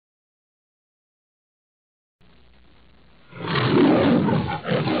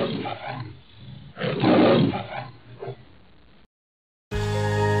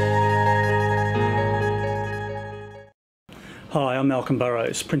Hi, I'm Malcolm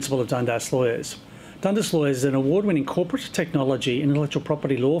Burrows, Principal of Dundas Lawyers. Dundas Lawyers is an award-winning corporate technology and intellectual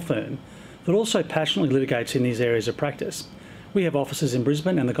property law firm that also passionately litigates in these areas of practice. We have offices in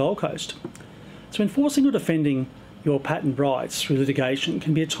Brisbane and the Gold Coast. So enforcing or defending your patent rights through litigation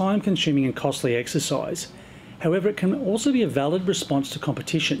can be a time-consuming and costly exercise. However, it can also be a valid response to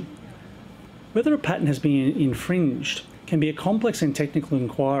competition. Whether a patent has been infringed can be a complex and technical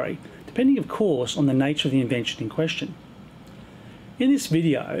inquiry, depending of course on the nature of the invention in question. In this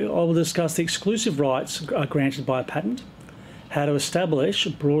video, I will discuss the exclusive rights granted by a patent, how to establish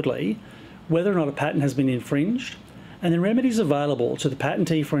broadly whether or not a patent has been infringed, and the remedies available to the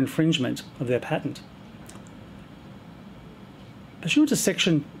patentee for infringement of their patent. Pursuant to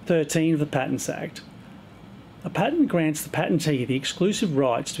Section 13 of the Patents Act, a patent grants the patentee the exclusive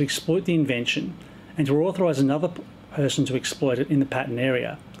rights to exploit the invention and to authorise another person to exploit it in the patent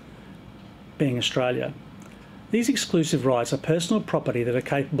area, being Australia. These exclusive rights are personal property that are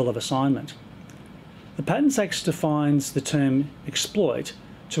capable of assignment. The Patents Act defines the term exploit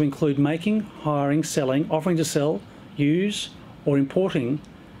to include making, hiring, selling, offering to sell, use, or importing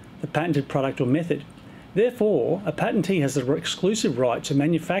the patented product or method. Therefore, a patentee has the exclusive right to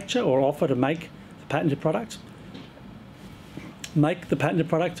manufacture or offer to make the patented product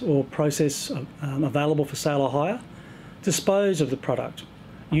or process available for sale or hire, dispose of the product,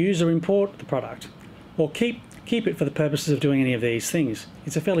 use or import the product, or keep it for the purposes of doing any of these things.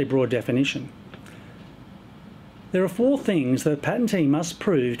 It's a fairly broad definition. There are 4 things that a patentee must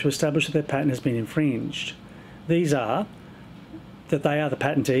prove to establish that their patent has been infringed. These are that they are the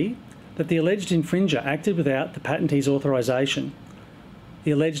patentee, that the alleged infringer acted without the patentee's authorisation,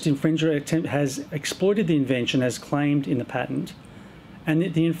 the alleged infringer has exploited the invention as claimed in the patent, and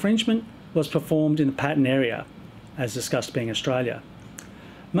that the infringement was performed in the patent area, as discussed being Australia.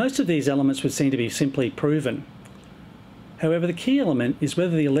 Most of these elements would seem to be simply proven. However, the key element is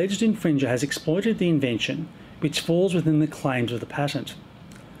whether the alleged infringer has exploited the invention which falls within the claims of the patent.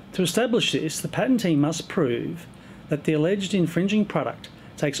 To establish this, the patentee must prove that the alleged infringing product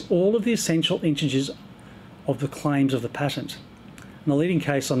takes all of the essential integers of the claims of the patent. And the leading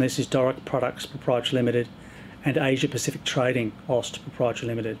case on this is Doric Products Proprietary Limited and Asia Pacific Trading Ost Proprietary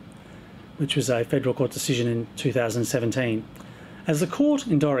Limited, which was a federal court decision in 2017. As the court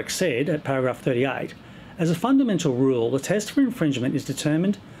in Doric said at paragraph 38, as a fundamental rule, the test for infringement is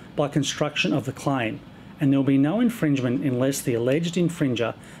determined by construction of the claim, and there will be no infringement unless the alleged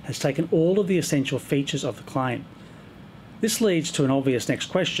infringer has taken all of the essential features of the claim. This leads to an obvious next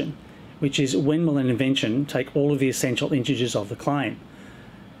question, which is when will an invention take all of the essential integers of the claim?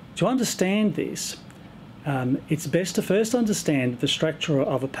 To understand this, it's best to first understand the structure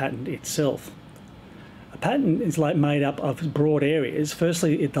of a patent itself. A patent is made up of broad areas.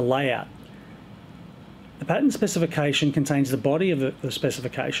 Firstly, the layout. The patent specification contains the body of the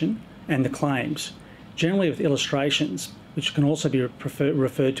specification and the claims, generally with illustrations, which can also be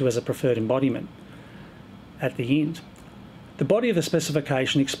referred to as a preferred embodiment at the end. The body of the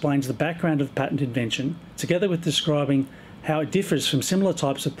specification explains the background of the patent invention, together with describing how it differs from similar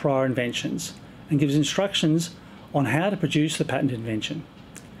types of prior inventions, and gives instructions on how to produce the patent invention.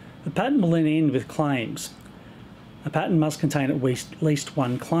 The patent will then end with claims. A patent must contain at least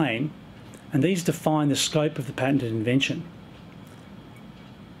one claim, and these define the scope of the patented invention.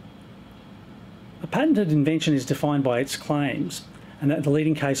 A patented invention is defined by its claims, and the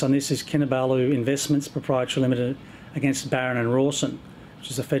leading case on this is Kinabalu Investments Proprietary Limited against Barron and Rawson, which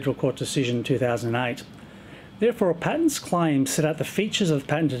is a federal court decision in 2008. Therefore, a patent's claims set out the features of the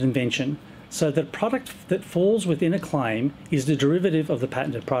patented invention so that a product that falls within a claim is the derivative of the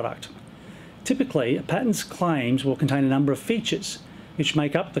patented product. Typically, a patent's claims will contain a number of features which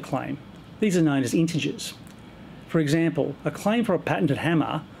make up the claim. These are known as integers. For example, a claim for a patented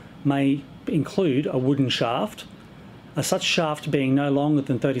hammer may include a wooden shaft, such shaft being no longer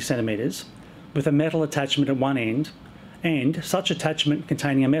than 30 centimetres, with a metal attachment at one end, and such attachment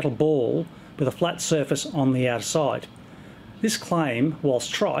containing a metal ball with a flat surface on the outside. This claim,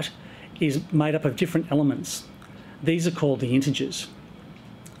 whilst trite, is made up of different elements. These are called the integers.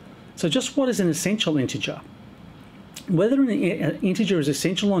 So just what is an essential integer? Whether an integer is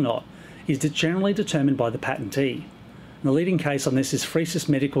essential or not is generally determined by the patentee. And the leading case on this is Freesis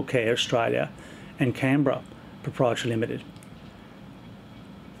Medical Care Australia and Canberra Proprietary Limited,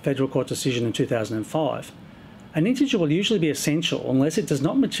 federal court decision in 2005. An integer will usually be essential unless it does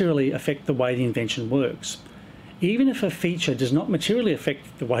not materially affect the way the invention works. Even if a feature does not materially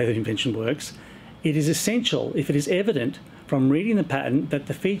affect the way the invention works, it is essential if it is evident from reading the patent that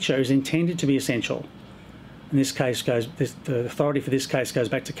the feature is intended to be essential. In this case, the authority for this case goes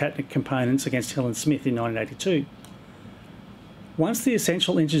back to Catnick Components against Hill and Smith in 1982. Once the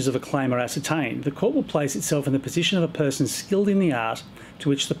essential integers of a claim are ascertained, the court will place itself in the position of a person skilled in the art to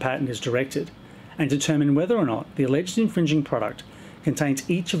which the patent is directed, and determine whether or not the alleged infringing product contains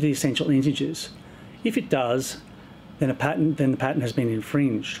each of the essential integers. If it does, then the patent has been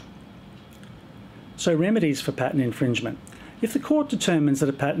infringed. So, remedies for patent infringement. If the court determines that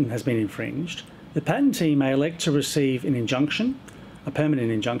a patent has been infringed, the patentee may elect to receive an injunction, a permanent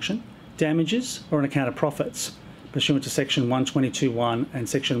injunction, damages, or an account of profits, pursuant to section 122.1 and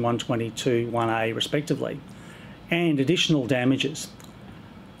section 122.1a respectively, and additional damages,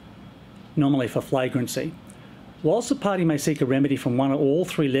 normally for flagrancy. Whilst the party may seek a remedy from one or all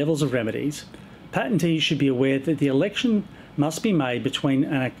three levels of remedies, patentees should be aware that the election must be made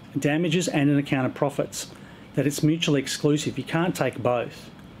between damages and an account of profits, that it's mutually exclusive. You can't take both.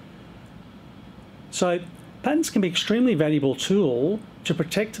 So, patents can be an extremely valuable tool to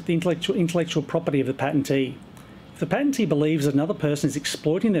protect the intellectual property of the patentee. If the patentee believes that another person is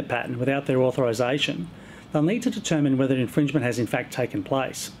exploiting their patent without their authorisation, they'll need to determine whether infringement has in fact taken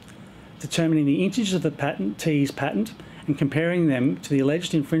place. Determining the integers of the patentee's patent and comparing them to the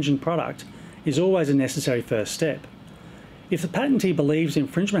alleged infringing product is always a necessary first step. If the patentee believes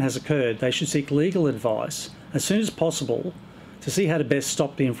infringement has occurred, they should seek legal advice as soon as possible to see how to best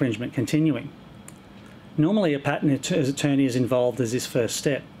stop the infringement continuing. Normally, a patent attorney is involved as this first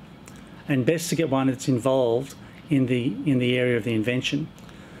step, and best to get one that's involved in the area of the invention.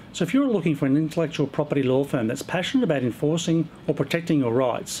 So if you're looking for an intellectual property law firm that's passionate about enforcing or protecting your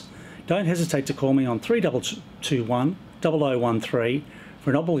rights, don't hesitate to call me on 3221 0013 for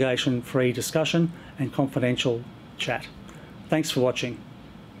an obligation-free discussion and confidential chat. Thanks for watching.